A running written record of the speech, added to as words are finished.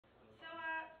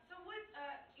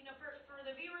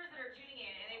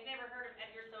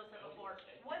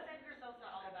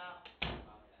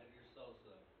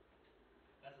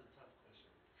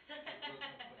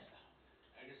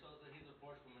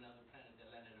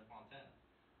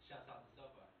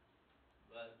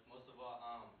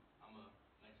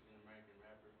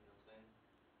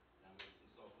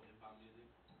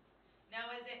Now,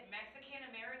 is it Mexican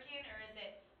American or is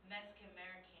it Mexican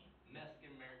American?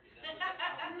 Mexican American. That's what the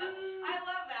album I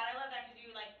love that. I love that because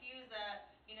you like fuse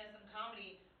some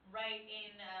comedy right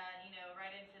in,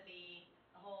 right into the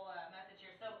whole message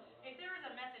here. So, if there was a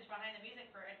message behind the music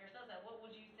for Edgar Sosa, what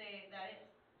would you say that is?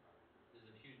 There's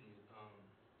a huge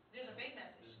There's a big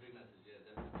message. there's a big message, yeah,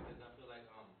 definitely, because I feel like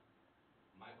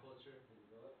my culture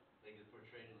like is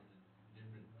portrayed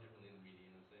differently in the media. You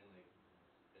know what I'm saying? Like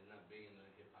it's not big in the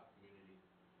hip hop community.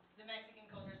 The Mexican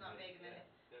culture is not Yeah, big, and then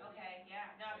yeah. okay, yeah.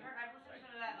 No, I've listened to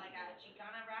some of that, like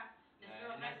Chicana rap. This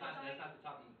girl in And high school told me. that's not the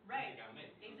type of Right. music I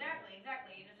make. You know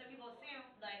Exactly. You know, some people assume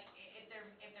like if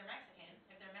they're Mexican,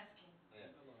 Oh, yeah.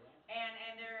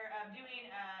 and they're doing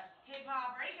hip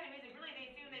hop or any kind of music, really they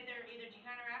assume that they're either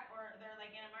Chicana rap or they're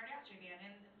like in a mariachi band,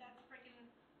 and that's freaking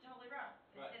totally wrong.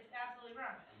 Right. It's absolutely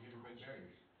wrong. I'm here to break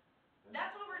barriers.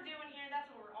 That's what we're doing here. That's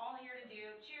what we're all here to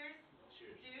do. Cheers.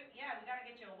 Cheers. Dude, yeah, we gotta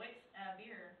get you a Wix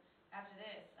beer after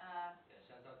this. Yeah,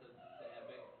 shouts out to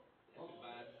Epik, Epik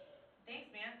vibes. Thanks,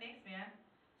 man.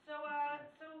 So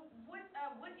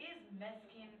what is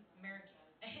Mexican American?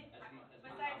 That's my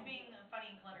Besides album. being funny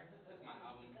and clever. That's my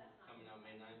album coming out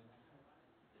May 9th.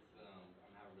 It's I'm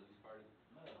gonna have a release party.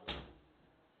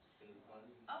 It's gonna be fun.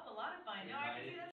 Oh, a lot of fun. No, I can see that's